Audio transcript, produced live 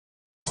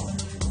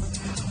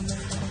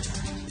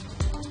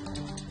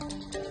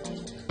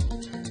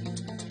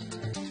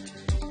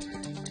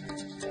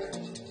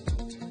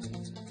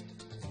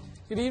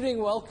Good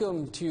evening.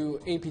 Welcome to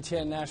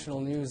APTN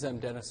National News. I'm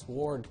Dennis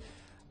Ward.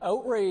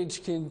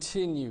 Outrage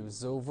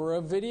continues over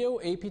a video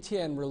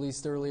APTN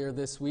released earlier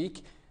this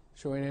week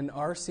showing an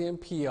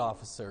RCMP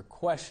officer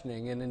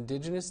questioning an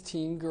Indigenous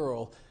teen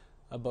girl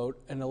about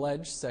an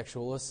alleged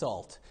sexual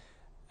assault.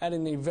 At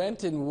an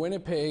event in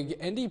Winnipeg,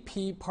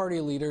 NDP party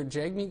leader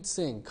Jagmeet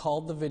Singh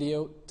called the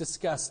video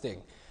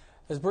disgusting.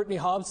 As Brittany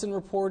Hobson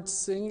reports,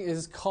 Singh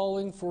is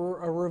calling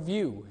for a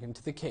review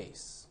into the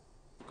case.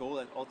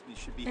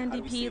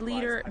 NDP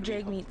leader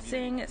Jagmeet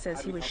Singh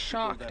says he was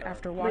shocked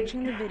after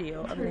watching the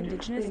video of an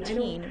Indigenous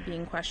teen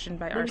being questioned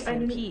by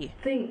RCMP.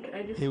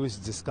 It was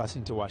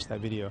disgusting to watch that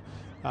video.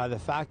 The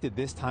fact that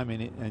this time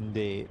in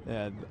day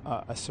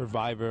a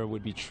survivor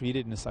would be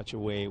treated in such a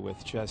way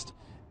with just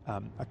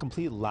a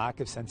complete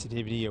lack of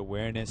sensitivity,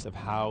 awareness of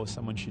how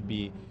someone should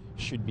be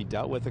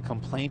dealt with. A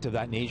complaint of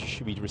that nature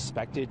should be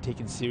respected,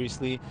 taken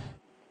seriously.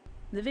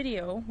 The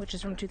video, which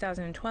is from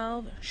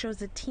 2012, shows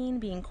the teen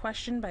being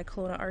questioned by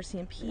Kelowna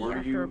RCMP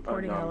after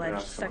reporting an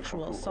alleged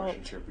sexual assault.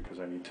 Because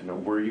I need to know,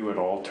 were you at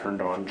all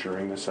turned on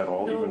during this at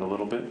all, even a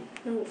little bit?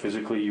 No.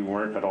 Physically, you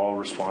weren't at all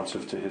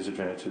responsive to his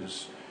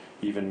advances,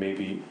 even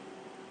maybe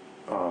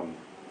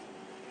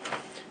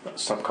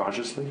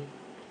subconsciously?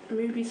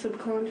 Maybe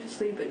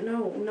subconsciously, but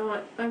no,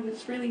 not. I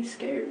was really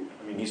scared.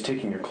 I mean, he's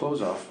taking your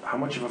clothes off. How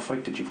much of a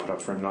fight did you put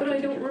up for him not to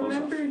take your clothes off? But I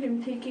don't remember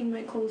him taking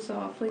my clothes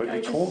off. Like, but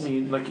you told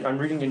me, like I'm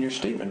reading in your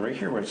statement right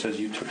here where it says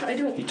he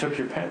took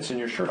your pants and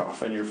your shirt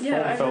off and your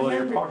phone fell out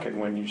of your pocket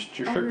when your shirt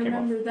came off. I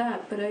remember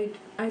that, but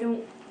I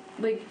don't,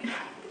 like,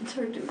 it's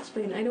hard to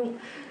explain. I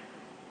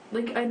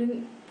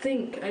didn't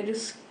think. I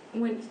just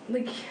went,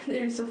 like,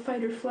 there's a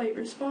fight or flight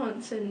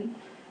response and...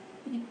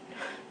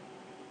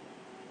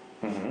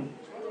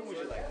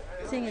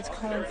 Singh is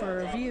calling for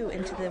a review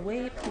into the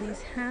way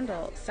police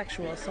handle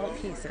sexual assault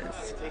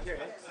cases.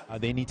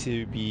 They need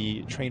to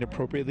be trained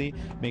appropriately,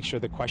 make sure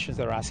the questions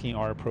that are asking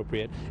are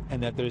appropriate,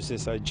 and that there's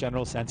this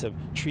general sense of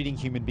treating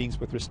human beings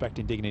with respect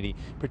and dignity,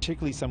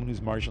 particularly someone who's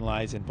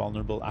marginalized and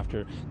vulnerable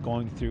after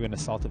going through an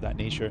assault of that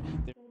nature.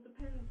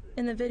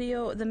 In the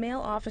video, the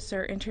male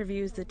officer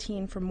interviews the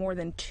teen for more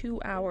than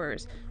 2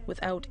 hours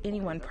without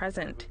anyone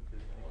present.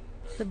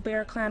 The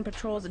Bear Clan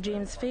Patrol's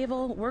James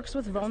Favel works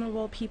with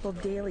vulnerable people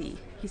daily.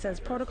 He says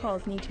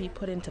protocols need to be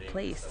put into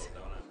place.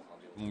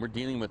 When we're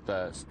dealing with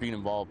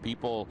street-involved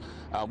people,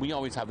 we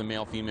always have the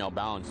male-female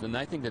balance, and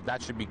I think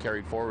that should be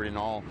carried forward in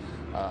all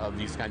of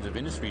these kinds of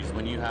industries.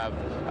 When you have,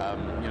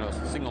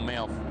 a single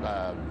male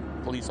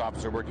police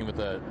officer working with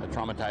a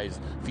traumatized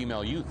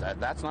female youth,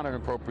 that's not an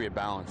appropriate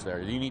balance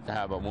there. You need to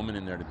have a woman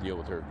in there to deal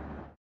with her.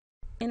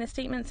 In a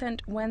statement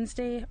sent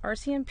Wednesday,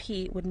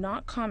 RCMP would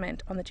not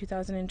comment on the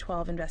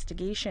 2012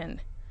 investigation,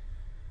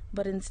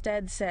 but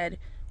instead said,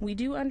 "We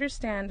do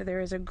understand there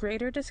is a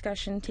greater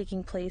discussion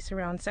taking place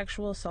around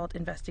sexual assault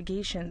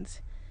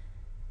investigations,"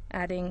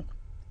 adding,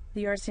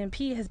 "The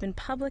RCMP has been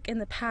public in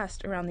the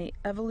past around the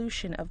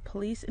evolution of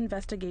police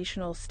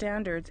investigational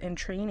standards and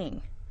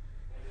training."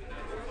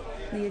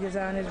 Leah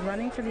Gazan is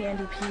running for the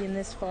NDP in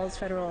this fall's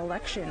federal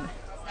election.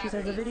 She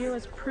says the video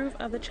is proof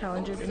of the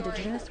challenges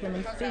Indigenous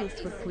women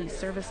face with police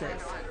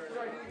services.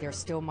 There's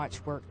still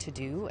much work to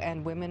do,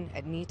 and women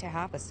need to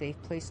have a safe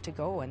place to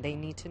go, and they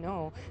need to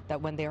know that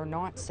when they're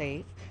not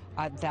safe,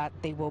 that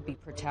they will be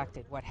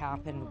protected. What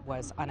happened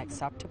was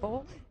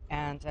unacceptable,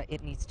 and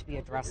it needs to be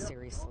addressed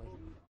seriously.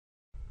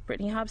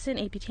 Brittany Hobson,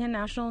 APTN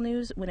National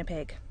News,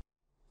 Winnipeg.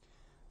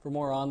 For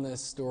more on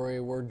this story,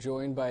 we're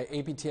joined by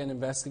APTN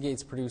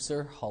Investigates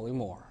producer Holly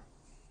Moore.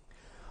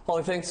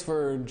 Holly, thanks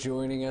for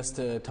joining us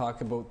to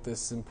talk about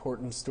this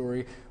important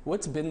story.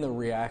 What's been the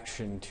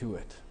reaction to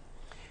it?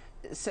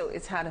 So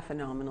it's had a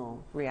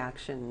phenomenal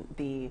reaction.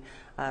 The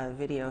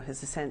video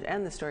has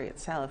and the story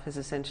itself has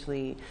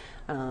essentially,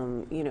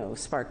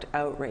 sparked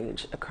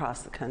outrage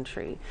across the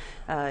country.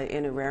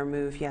 In a rare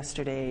move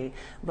yesterday,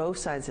 both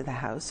sides of the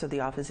House, so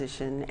the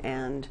opposition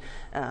and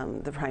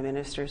the Prime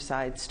Minister's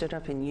side, stood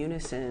up in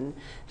unison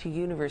to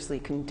universally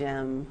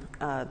condemn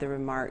the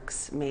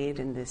remarks made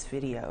in this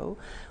video.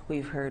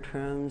 We've heard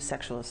from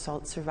sexual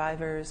assault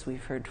survivors,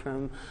 we've heard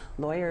from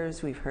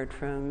lawyers, we've heard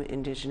from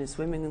Indigenous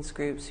women's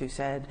groups who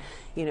said,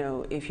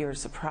 if you're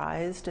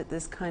surprised at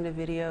this kind of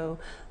video,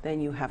 then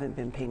you haven't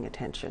been paying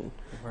attention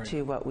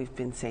to what we've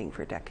been saying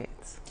for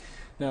decades.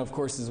 Now, of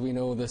course, as we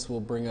know, this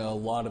will bring a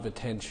lot of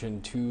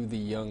attention to the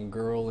young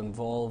girl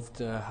involved.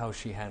 How's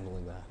she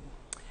handling that?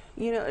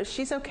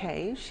 She's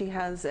okay. She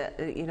has,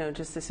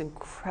 just this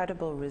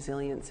incredible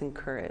resilience and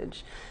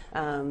courage.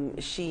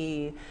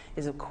 She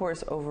is, of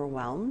course,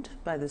 overwhelmed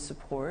by the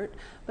support,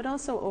 but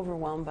also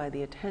overwhelmed by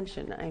the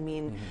attention. I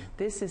mean,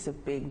 this is a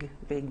big,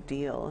 big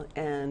deal,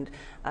 and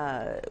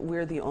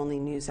we're the only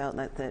news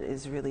outlet that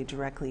is really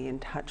directly in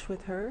touch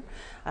with her.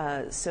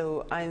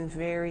 So I'm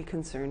very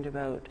concerned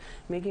about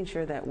making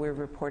sure that we're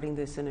reporting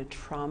this in a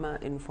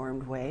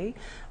trauma-informed way,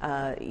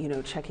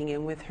 checking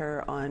in with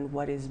her on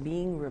what is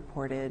being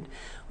reported treated.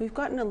 We've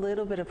gotten a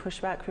little bit of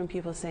pushback from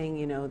people saying,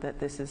 you know, that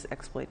this is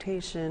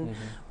exploitation,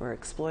 we're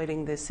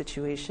exploiting this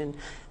situation.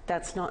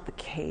 That's not the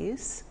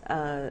case.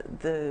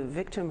 The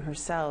victim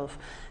herself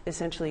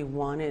essentially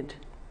wanted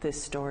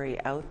this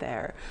story out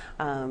there.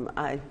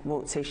 I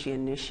won't say she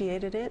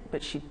initiated it,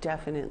 but she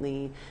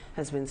definitely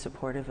has been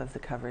supportive of the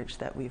coverage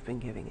that we've been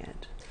giving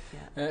it.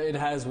 Yeah. It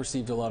has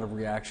received a lot of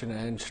reaction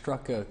and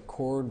struck a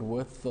chord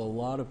with a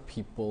lot of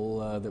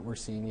people that we're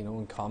seeing, you know,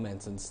 in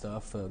comments and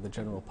stuff, the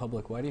general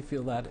public. Why do you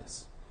feel that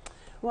is?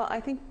 Well,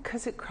 I think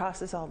because it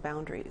crosses all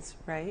boundaries,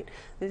 right?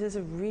 This is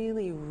a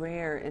really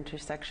rare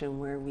intersection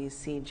where we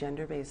see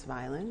gender-based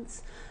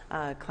violence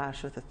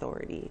clash with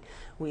authority.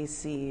 We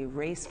see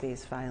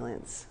race-based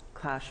violence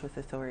clash with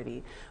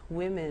authority.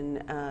 Women,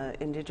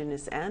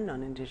 Indigenous and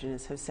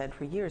non-Indigenous, have said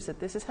for years that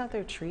this is how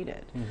they're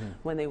treated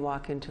when they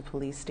walk into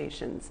police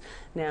stations.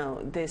 Now,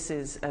 this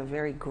is a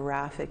very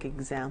graphic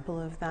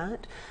example of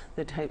that.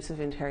 The types of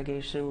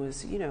interrogation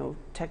was, you know,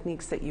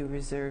 techniques that you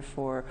reserve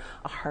for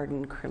a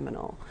hardened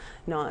criminal,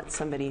 not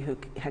somebody who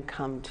had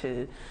come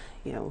to,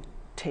 you know,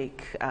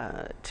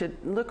 to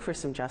look for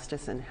some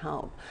justice and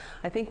help.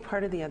 I think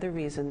part of the other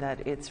reason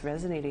that it's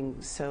resonating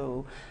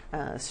so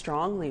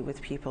strongly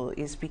with people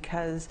is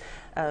because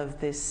of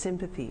this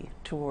sympathy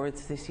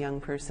towards this young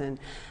person.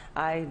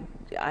 I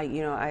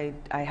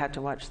had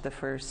to watch the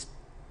first,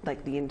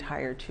 like the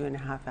entire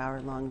 2.5 hour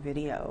long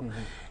video,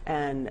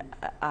 and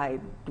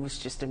I was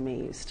just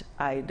amazed.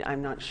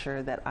 I'm not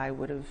sure that I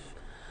would have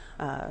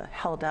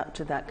held up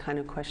to that kind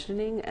of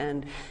questioning,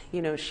 and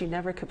you know, she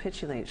never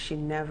capitulates, she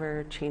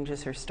never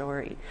changes her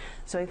story.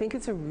 So I think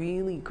it's a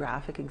really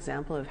graphic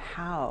example of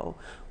how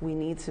we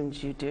need some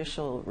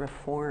judicial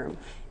reform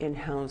in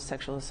how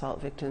sexual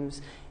assault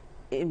victims,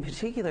 in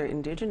particular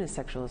Indigenous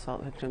sexual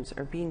assault victims,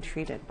 are being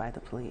treated by the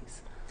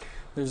police.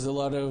 There's a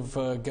lot of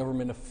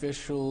government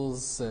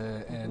officials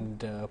and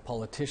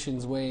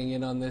politicians weighing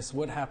in on this.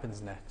 What happens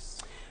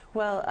next?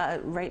 Well,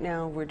 right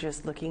now we're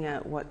just looking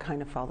at what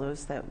kind of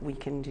follows that we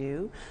can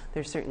do.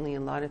 There's certainly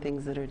a lot of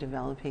things that are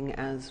developing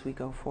as we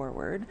go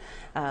forward.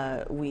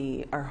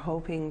 We are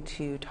hoping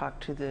to talk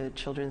to the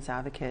Children's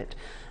Advocate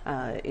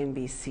in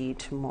BC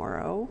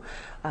tomorrow.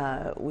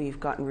 We've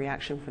gotten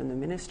reaction from the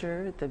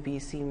Minister, the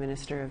BC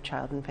Minister of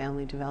Child and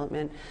Family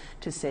Development,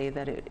 to say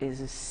that it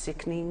is a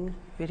sickening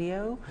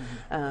video,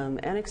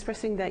 and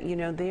expressing that, you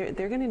know,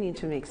 they're going to need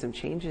to make some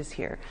changes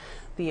here.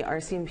 The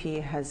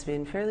RCMP has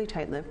been fairly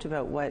tight-lipped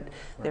about what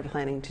they're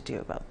planning to do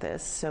about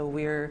this. So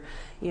we're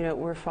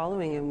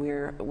following, and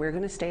we're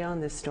going to stay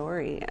on this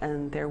story,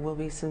 and there will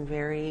be some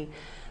very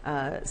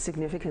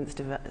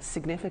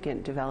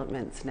significant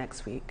developments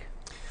next week.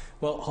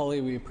 Well, Holly,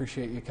 we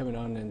appreciate you coming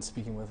on and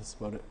speaking with us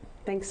about it.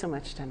 Thanks so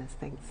much, Dennis.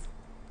 Thanks.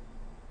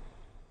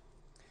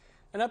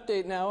 An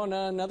update now on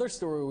another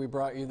story we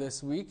brought you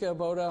this week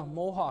about a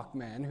Mohawk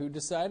man who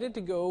decided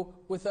to go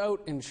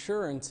without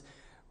insurance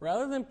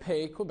rather than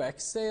pay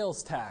Quebec's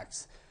sales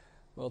tax.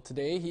 Well,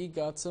 today he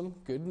got some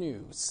good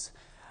news.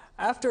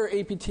 After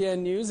APTN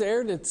News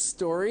aired its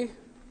story,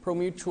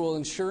 ProMutual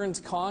Insurance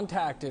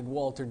contacted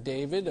Walter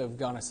David of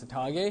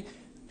Ganasatake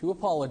to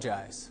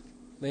apologize.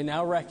 They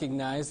now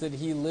recognize that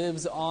he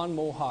lives on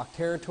Mohawk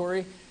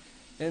territory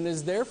and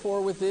is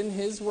therefore within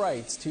his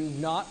rights to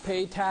not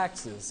pay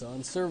taxes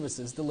on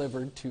services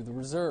delivered to the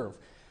reserve.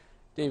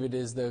 David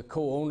is the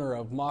co-owner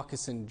of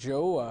Moccasin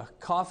Joe, a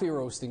coffee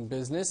roasting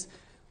business,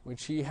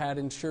 which he had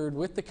insured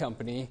with the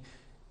company.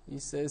 He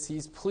says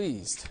he's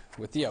pleased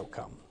with the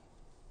outcome.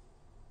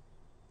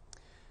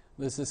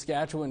 The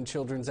Saskatchewan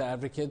Children's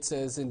Advocate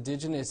says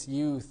Indigenous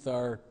youth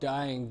are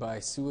dying by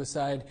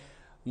suicide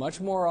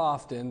much more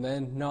often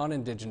than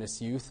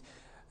non-Indigenous youth,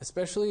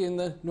 especially in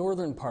the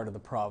northern part of the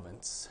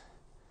province.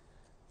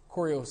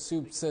 Corio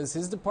Soup says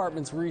his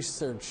department's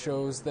research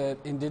shows that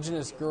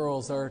Indigenous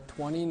girls are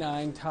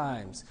 29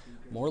 times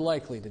more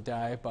likely to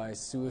die by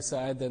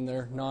suicide than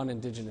their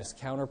non-Indigenous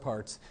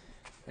counterparts,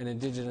 and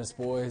Indigenous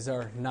boys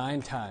are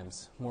 9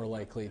 times more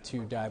likely to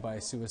die by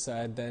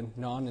suicide than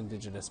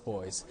non-Indigenous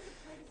boys.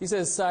 He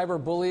says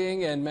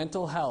cyberbullying and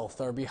mental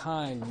health are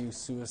behind youth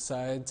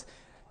suicides,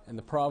 and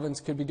the province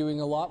could be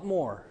doing a lot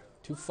more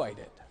to fight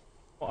it.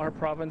 Our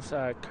province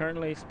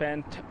currently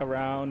spent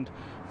around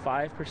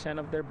 5%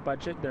 of their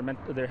budget,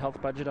 their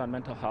health budget, on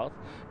mental health.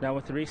 Now,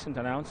 with the recent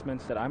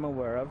announcements that I'm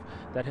aware of,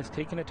 that has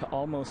taken it to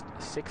almost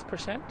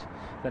 6%.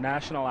 The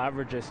national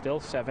average is still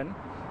 7%.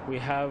 We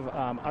have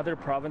other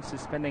provinces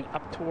spending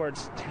up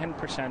towards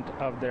 10%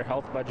 of their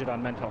health budget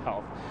on mental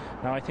health.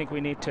 Now, I think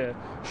we need to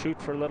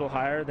shoot for a little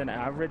higher than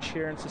average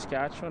here in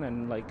Saskatchewan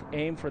and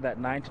aim for that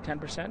 9 to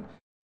 10%.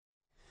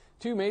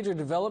 Two major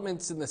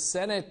developments in the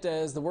Senate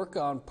as the work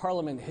on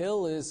Parliament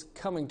Hill is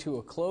coming to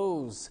a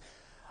close.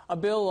 A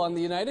bill on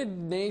the United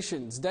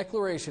Nations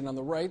Declaration on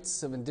the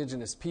Rights of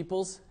Indigenous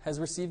Peoples has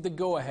received the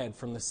go-ahead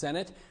from the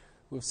Senate,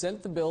 who have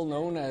sent the bill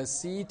known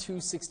as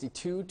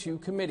C-262 to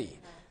committee.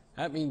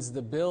 That means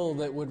the bill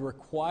that would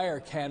require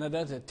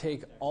Canada to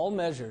take all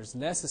measures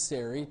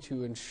necessary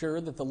to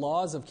ensure that the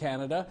laws of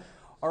Canada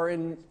are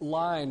in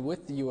line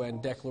with the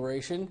UN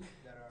Declaration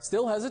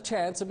still has a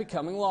chance of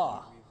becoming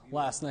law.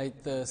 Last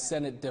night, the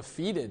Senate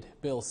defeated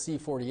Bill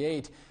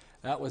C-48.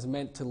 That was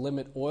meant to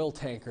limit oil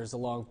tankers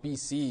along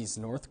BC's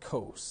north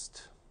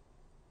coast.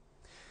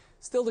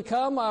 Still to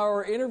come,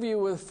 our interview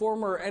with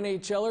former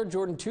NHLer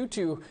Jordan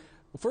Tootoo.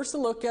 First, a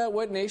look at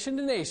what Nation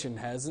to Nation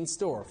has in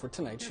store for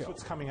tonight's show.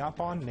 What's coming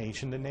up on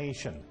Nation to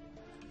Nation.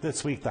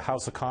 This week, the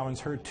House of Commons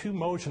heard two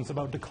motions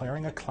about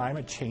declaring a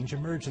climate change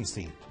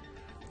emergency.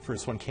 The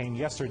first one came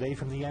yesterday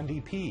from the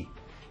NDP,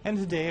 and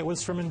today it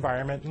was from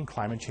Environment and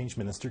Climate Change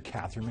Minister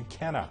Catherine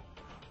McKenna.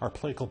 Our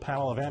political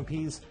panel of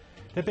MPs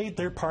debate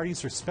their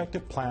parties'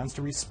 respective plans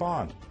to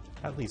respond.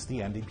 At least the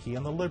NDP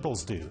and the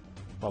Liberals do,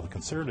 while the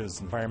Conservatives'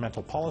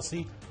 environmental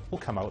policy will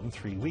come out in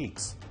 3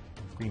 weeks.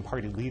 Green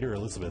Party leader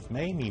Elizabeth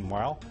May,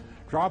 meanwhile,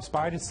 drops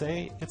by to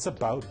say it's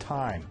about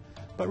time,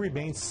 but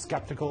remains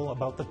skeptical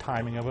about the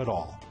timing of it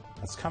all.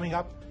 That's coming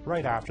up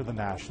right after the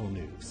national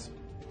news.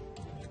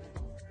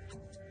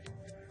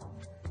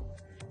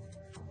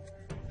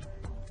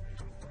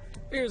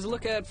 Here's a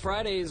look at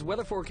Friday's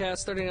weather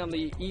forecast starting on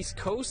the East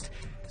Coast.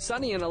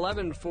 Sunny and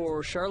 11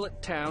 for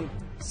Charlottetown,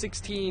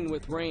 16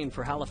 with rain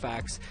for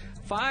Halifax,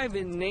 5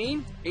 in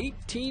Nain,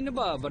 18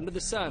 above under the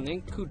sun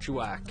in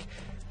Kuujjuaq,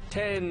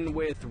 10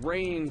 with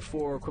rain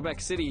for Quebec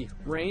City,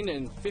 rain,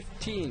 and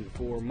 15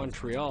 for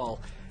Montreal,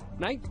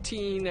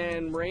 19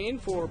 and rain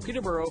for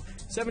Peterborough,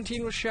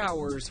 17 with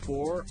showers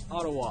for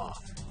Ottawa,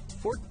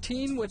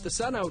 14 with the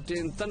sun out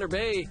in Thunder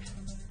Bay,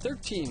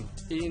 13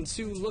 in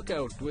Sioux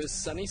Lookout with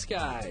sunny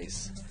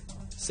skies,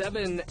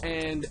 7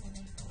 and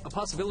a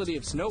possibility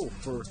of snow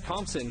for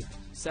Thompson,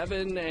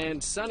 7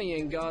 and sunny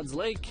in God's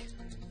Lake,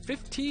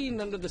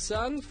 15 under the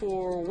sun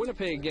for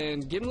Winnipeg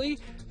and Gimli,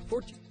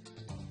 14.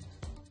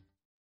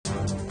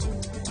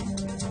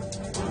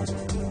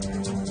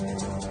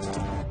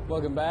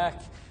 Welcome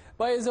back.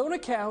 By his own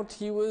account,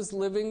 he was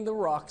living the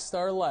rock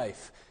star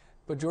life.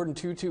 But Jordan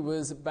Tootoo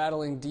was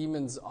battling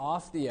demons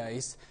off the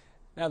ice.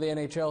 Now the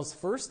NHL's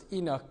first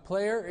Inuk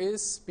player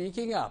is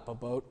speaking up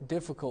about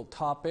difficult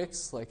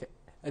topics like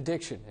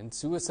addiction and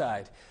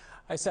suicide.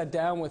 I sat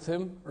down with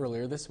him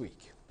earlier this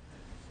week.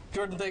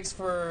 Jordan, thanks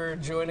for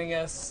joining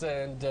us.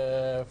 And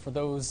for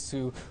those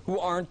who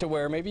aren't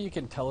aware, maybe you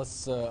can tell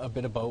us a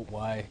bit about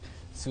why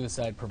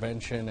suicide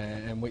prevention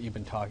and what you've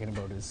been talking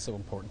about is so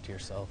important to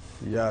yourself.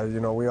 Yeah,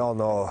 you know, we all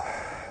know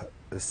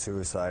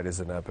suicide is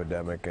an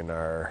epidemic in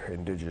our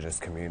Indigenous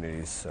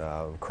communities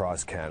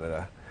across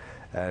Canada.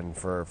 And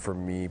for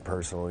me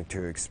personally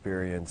to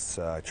experience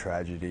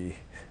tragedy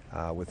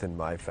within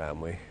my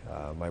family,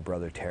 my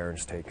brother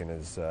Terrence taking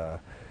his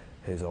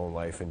own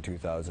life in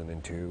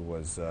 2002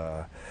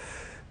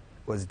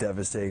 was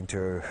devastating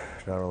to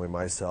not only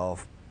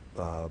myself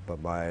but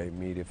my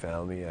immediate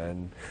family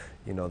and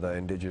the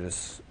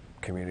Indigenous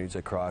communities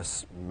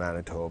across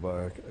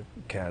Manitoba,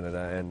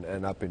 Canada,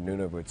 and up in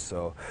Nunavut.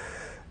 So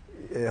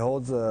it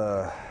holds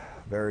a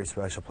very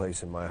special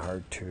place in my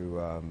heart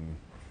to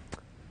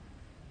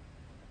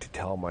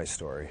tell my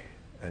story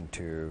and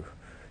to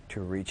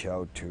reach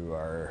out to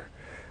our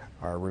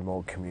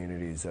remote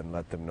communities and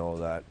let them know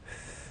that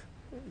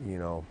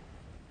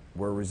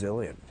we're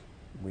resilient.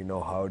 We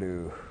know how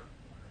to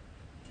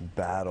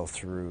battle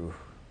through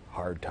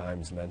hard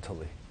times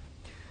mentally.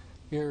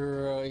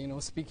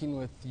 You're, speaking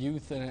with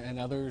youth and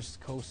others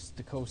coast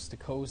to coast to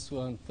coast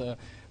with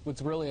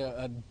what's really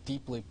a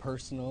deeply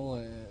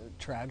personal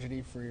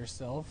tragedy for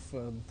yourself,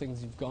 the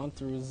things you've gone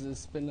through. Has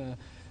this been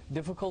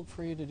difficult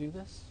for you to do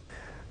this?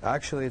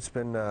 Actually, it's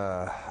been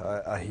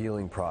a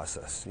healing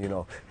process.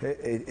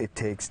 It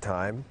takes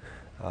time.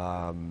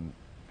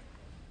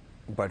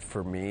 But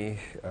for me,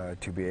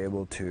 to be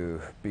able to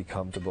be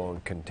comfortable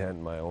and content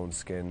in my own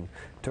skin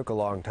took a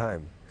long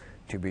time.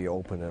 To be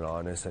open and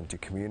honest and to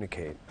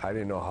communicate. I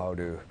didn't know how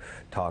to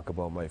talk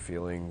about my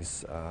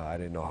feelings. I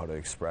didn't know how to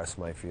express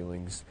my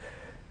feelings.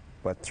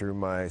 But through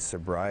my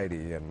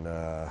sobriety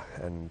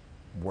and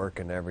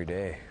working every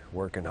day,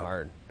 working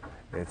hard,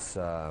 it's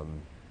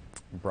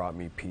brought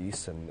me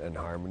peace and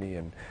harmony.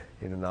 And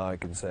now I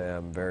can say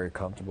I'm very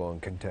comfortable and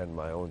content in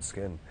my own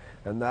skin.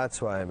 And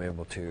that's why I'm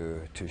able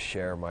to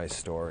share my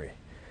story.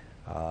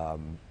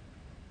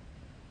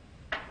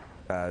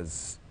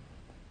 As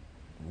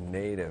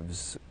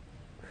Natives,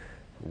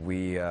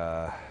 we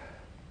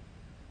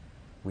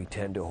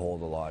tend to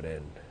hold a lot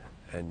in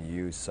and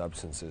use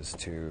substances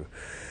to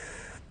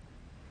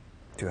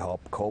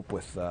help cope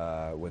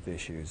with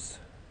issues,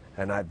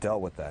 and I've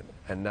dealt with that.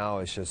 And now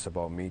it's just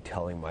about me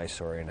telling my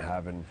story and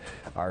having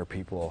our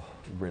people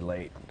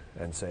relate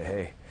and say,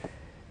 hey,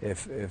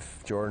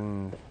 if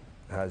Jordan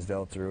has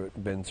dealt through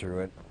it, been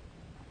through it,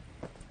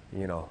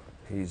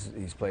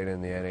 he's played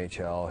in the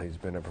NHL, he's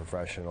been a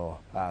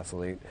professional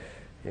athlete.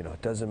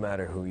 It doesn't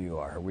matter who you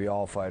are. We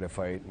all fight a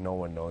fight no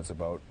one knows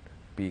about.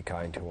 Be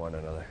kind to one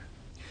another.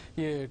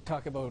 You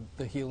talk about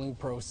the healing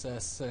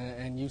process,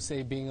 and you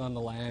say being on the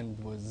land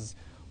was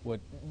what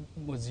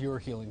was your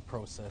healing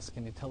process.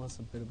 Can you tell us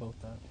a bit about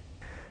that?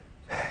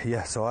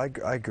 Yeah, so I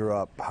grew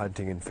up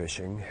hunting and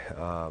fishing.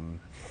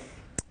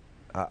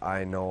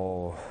 I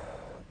know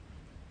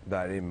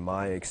that in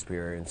my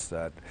experience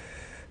that,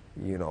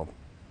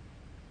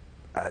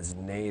 as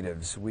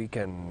natives, we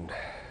can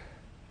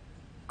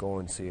go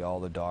and see all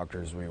the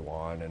doctors we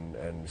want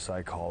and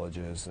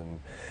psychologists and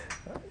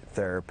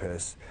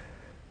therapists,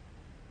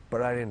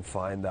 but I didn't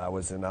find that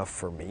was enough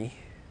for me.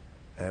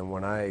 And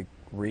when I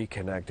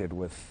reconnected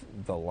with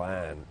the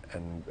land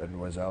and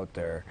was out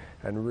there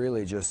and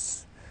really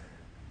just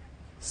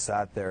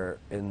sat there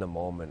in the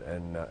moment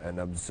and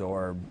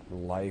absorbed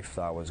life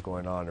that was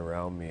going on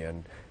around me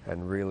and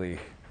really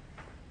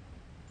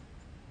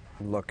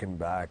looking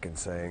back and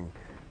saying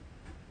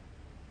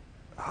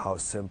how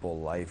simple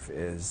life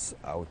is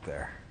out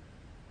there.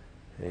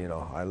 You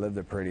know, I lived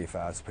a pretty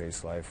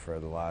fast-paced life for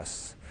the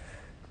last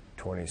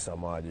 20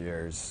 some odd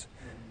years,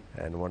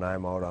 and when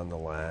I'm out on the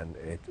land,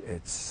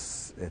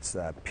 it's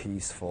that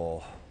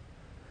peacefulness,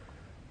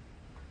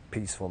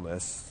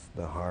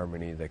 the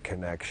harmony, the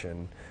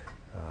connection,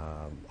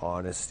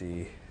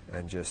 honesty,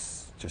 and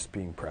just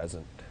being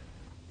present.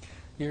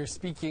 You're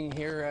speaking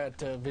here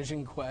at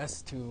Vision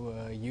Quest to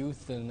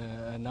youth and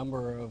a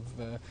number of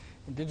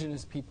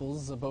Indigenous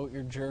peoples about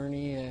your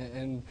journey,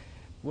 and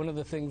one of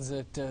the things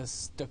that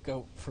stuck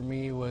out for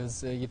me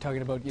was you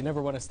talking about you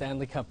never won a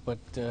Stanley Cup, but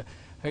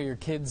how your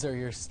kids are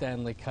your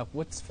Stanley Cup.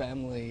 What's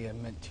family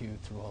meant to you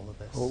through all of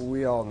this? Well,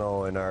 we all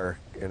know in our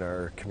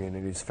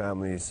communities,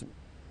 families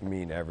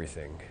mean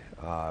everything.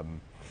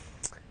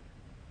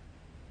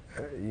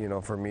 You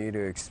know, for me to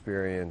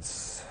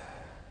experience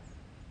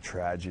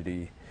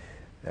tragedy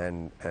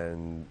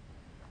and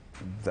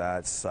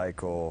that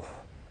cycle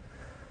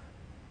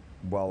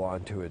well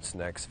onto its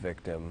next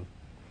victim,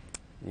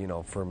 you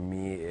know, for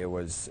me it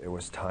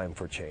was time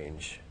for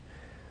change,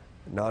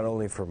 not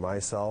only for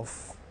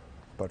myself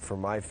but for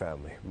my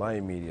family, my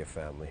immediate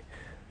family.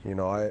 You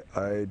know,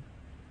 I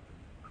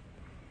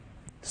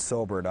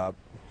sobered up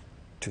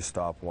to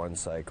stop one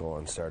cycle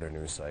and start a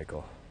new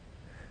cycle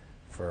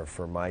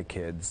for my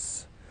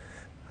kids,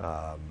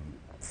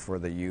 for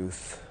the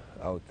youth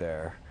out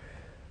there.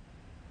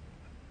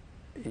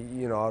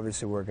 You know,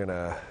 obviously we're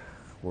gonna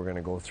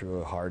go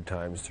through hard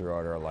times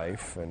throughout our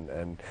life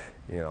and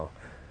you know,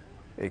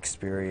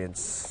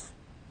 experience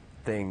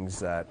things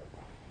that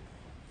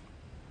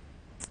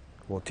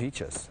will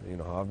teach us. You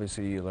know,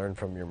 obviously you learn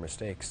from your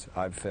mistakes.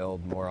 I've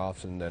failed more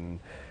often than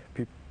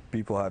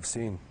people have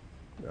seen,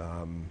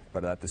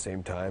 but at the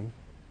same time,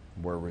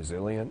 we're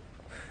resilient.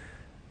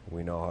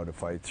 We know how to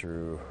fight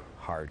through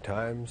hard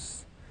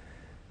times,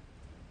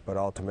 but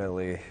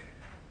ultimately,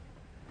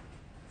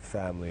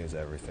 family is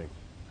everything.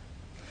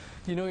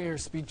 You know, your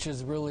speech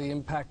has really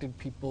impacted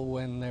people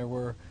when there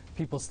were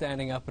people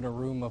standing up in a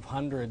room of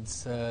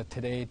hundreds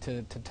today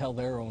to tell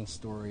their own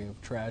story of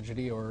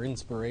tragedy or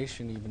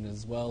inspiration even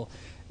as well.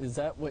 Is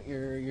that what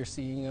you're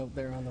seeing out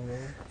there on the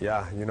road?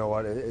 Yeah, you know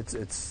what?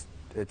 It's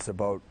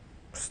about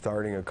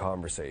starting a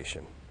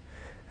conversation,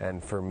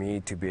 and for me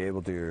to be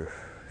able to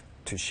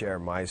share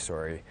my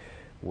story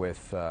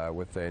with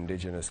the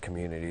Indigenous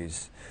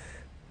communities,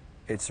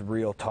 it's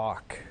real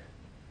talk.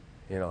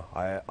 You know,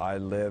 I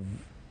live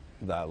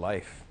that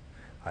life.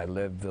 I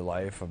live the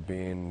life of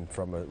being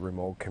from a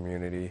remote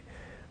community,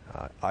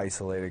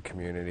 isolated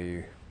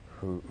community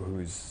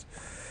who's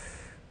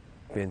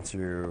been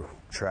through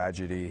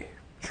tragedy,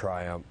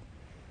 triumph,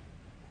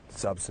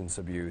 substance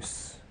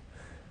abuse.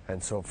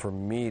 And so for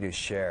me to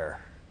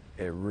share,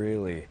 it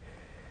really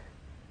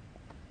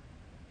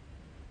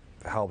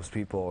helps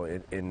people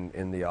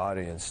in the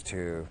audience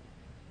to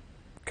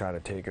kind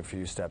of take a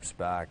few steps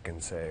back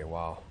and say,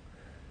 wow,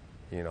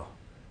 you know,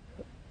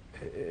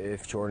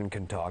 if Jordan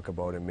can talk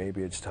about it,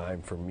 maybe it's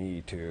time for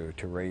me to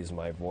raise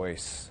my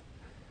voice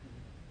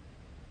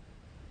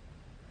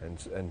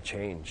and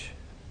change,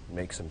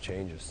 make some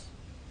changes.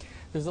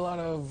 There's a lot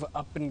of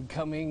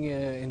up-and-coming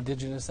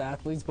Indigenous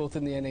athletes, both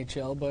in the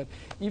NHL, but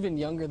even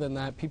younger than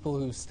that, people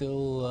who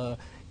still,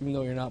 even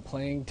though you're not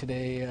playing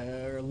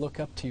today, look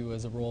up to you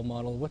as a role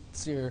model.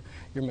 What's your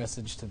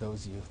message to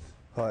those youth?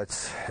 Well,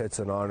 it's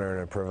an honor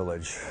and a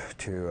privilege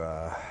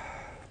to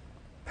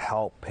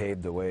help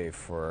pave the way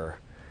for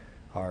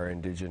our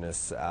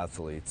Indigenous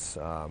athletes.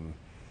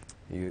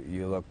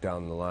 You look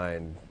down the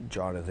line,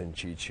 Jonathan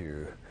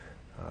Chichu,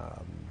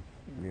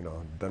 you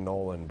know, the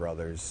Nolan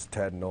brothers,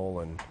 Ted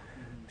Nolan,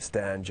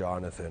 Stan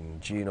Jonathan,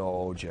 Gino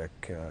Ojic,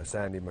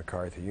 Sandy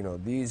McCarthy. You know,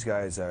 these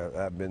guys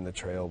have been the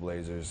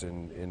trailblazers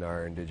in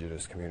our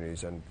Indigenous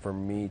communities, and for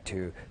me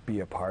to be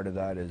a part of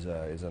that is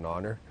an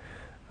honor.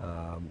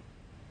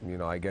 You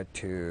know, I get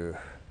to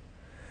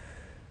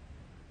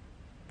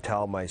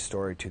tell my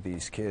story to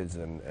these kids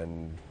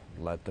and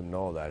let them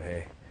know that,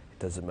 hey, it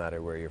doesn't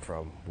matter where you're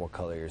from, what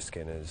color your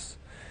skin is.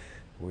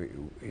 You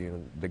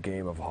know, the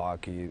game of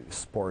hockey,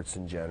 sports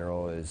in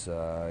general, is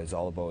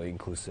all about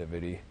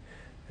inclusivity,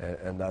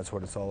 and that's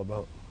what it's all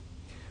about.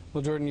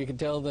 Well, Jordan, you can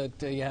tell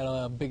that you had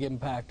a big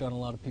impact on a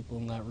lot of people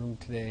in that room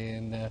today,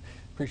 and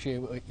appreciate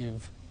what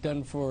you've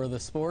done for the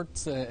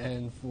sports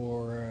and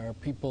for our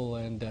people,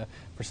 and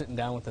for sitting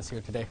down with us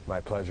here today.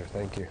 My pleasure.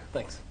 Thank you.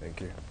 Thanks.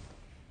 Thank you.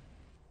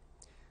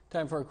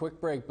 Time for a quick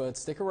break, but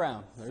stick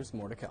around. There's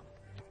more to come.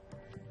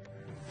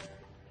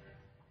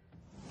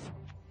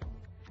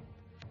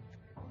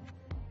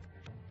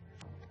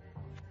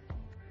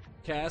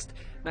 forecast.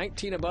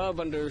 19 above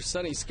under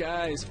sunny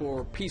skies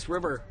for Peace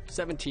River,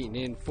 17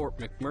 in Fort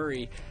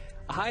McMurray.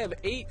 A high of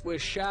 8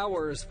 with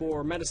showers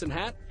for Medicine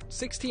Hat,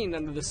 16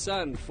 under the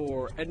sun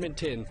for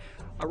Edmonton.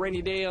 A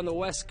rainy day on the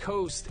west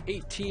coast,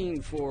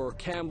 18 for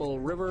Campbell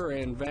River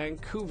and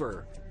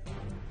Vancouver.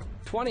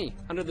 20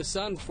 under the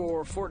sun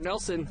for Fort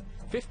Nelson,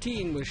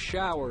 15 with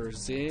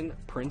showers in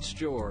Prince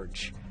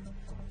George.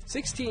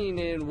 16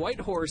 in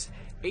Whitehorse,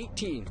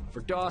 18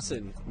 for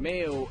Dawson,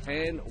 Mayo,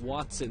 and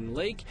Watson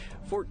Lake,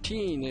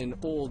 14 in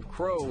Old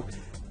Crow,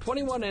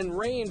 21 in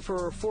rain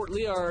for Fort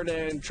Liard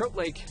and Trout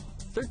Lake,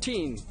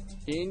 13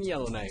 in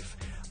Yellowknife,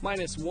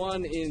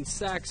 -1 in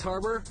Sax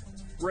Harbor,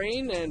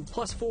 rain, and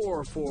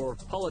 +4 for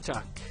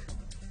Pawlatuck.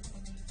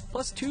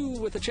 +2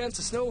 with a chance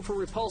of snow for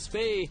Repulse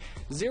Bay,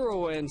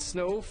 0 and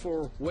snow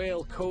for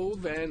Whale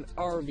Cove and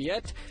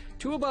Arviette,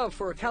 2 above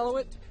for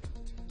Iqaluit,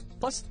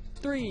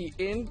 +3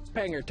 in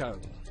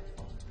Pangertung.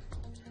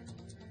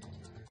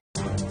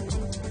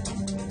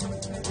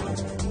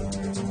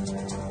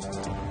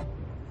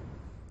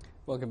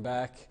 Welcome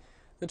back.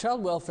 The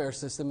child welfare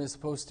system is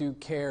supposed to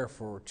care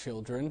for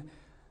children.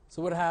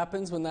 So what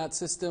happens when that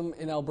system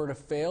in Alberta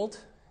failed?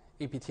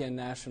 APTN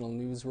National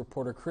News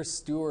reporter Chris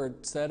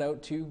Stewart set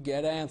out to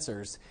get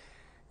answers.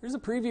 Here's a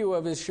preview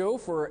of his show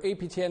for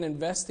APTN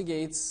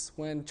Investigates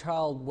When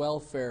Child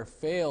Welfare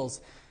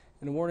Fails.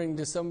 And a warning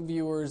to some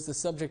viewers, the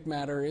subject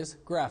matter is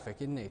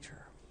graphic in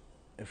nature.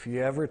 If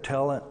you ever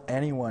tell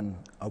anyone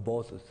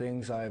about the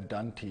things I have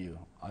done to you,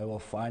 I will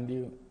find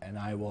you and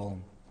I will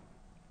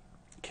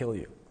kill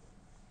you.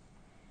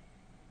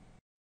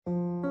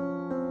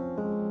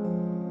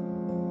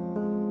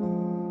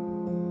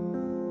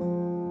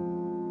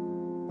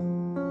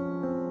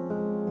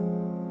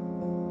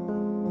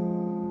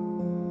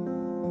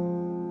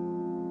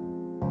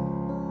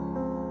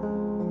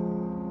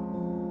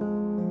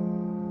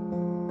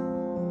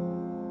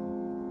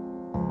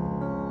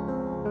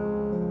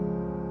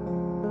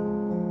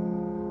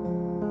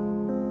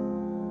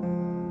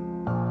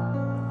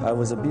 I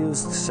was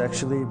abused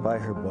sexually by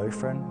her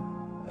boyfriend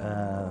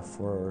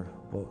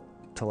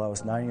till I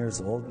was 9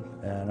 years old,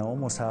 and it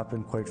almost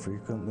happened quite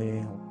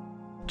frequently.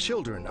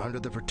 Children under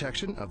the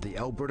protection of the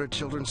Alberta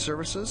Children's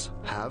Services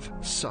have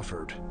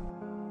suffered.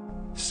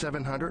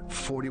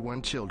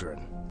 741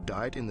 children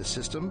died in the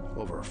system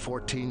over a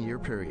 14-year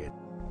period.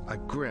 A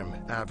grim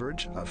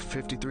average of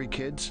 53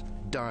 kids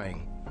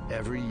dying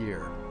every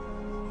year.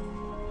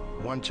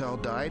 One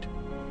child died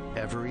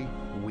every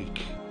week.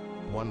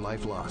 One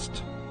life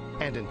lost.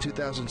 And in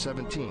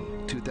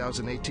 2017,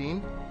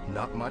 2018,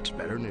 not much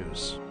better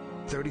news.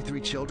 33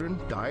 children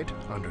died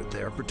under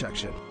their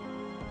protection.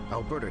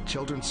 Alberta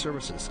Children's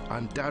Services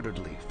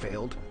undoubtedly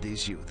failed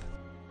these youth.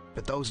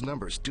 But those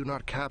numbers do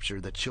not capture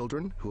the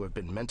children who have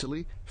been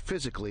mentally,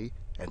 physically,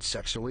 and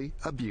sexually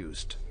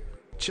abused.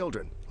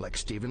 Children like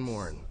Stephen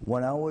Morin.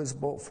 When I was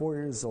about 4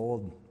 years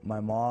old, my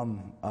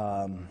mom,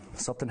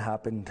 something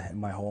happened in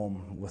my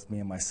home with me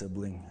and my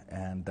sibling,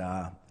 and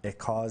it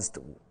caused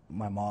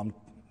my mom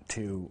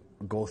to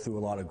go through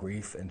a lot of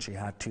grief, and she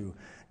had to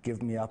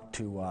give me up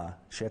to,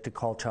 she had to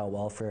call child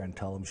welfare and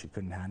tell them she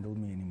couldn't handle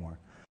me anymore.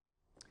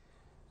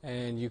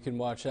 And you can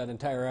watch that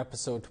entire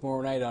episode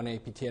tomorrow night on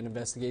APTN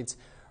Investigates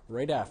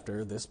right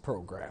after this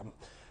program.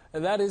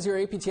 And that is your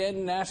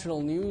APTN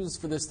National News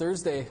for this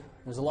Thursday.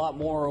 There's a lot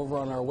more over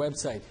on our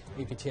website,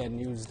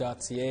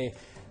 aptnnews.ca.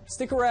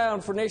 Stick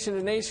around for Nation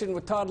to Nation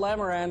with Todd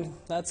Lamoran.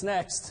 That's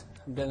next.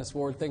 I'm Dennis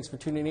Ward. Thanks for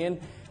tuning in.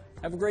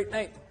 Have a great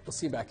night. We'll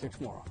see you back here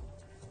tomorrow.